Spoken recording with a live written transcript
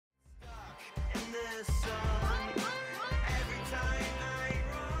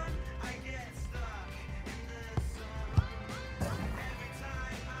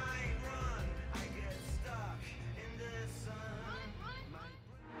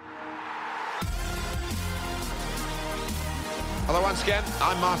Hello once again,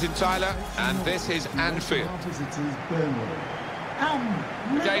 I'm Martin Tyler, and this is Anfield. The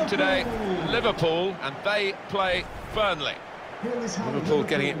game today, Liverpool, and they play Burnley. Liverpool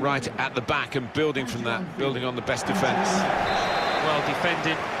getting it right at the back and building from that, building on the best defence. Well,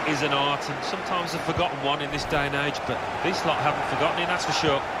 defending is an art, and sometimes a forgotten one in this day and age, but this lot haven't forgotten it, that's for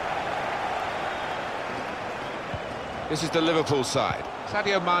sure. This is the Liverpool side.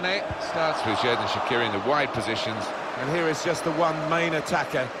 Sadio Mane starts with Xherdan Shaqiri in the wide positions. And here is just the one main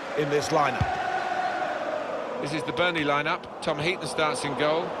attacker in this lineup. This is the Burnley lineup. Tom Heaton starts in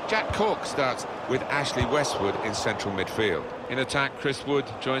goal. Jack Cork starts with Ashley Westwood in central midfield. In attack, Chris Wood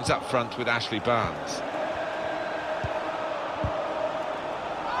joins up front with Ashley Barnes.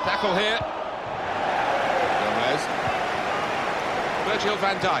 Tackle here. Gomez. Virgil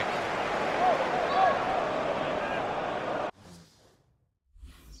van Dijk.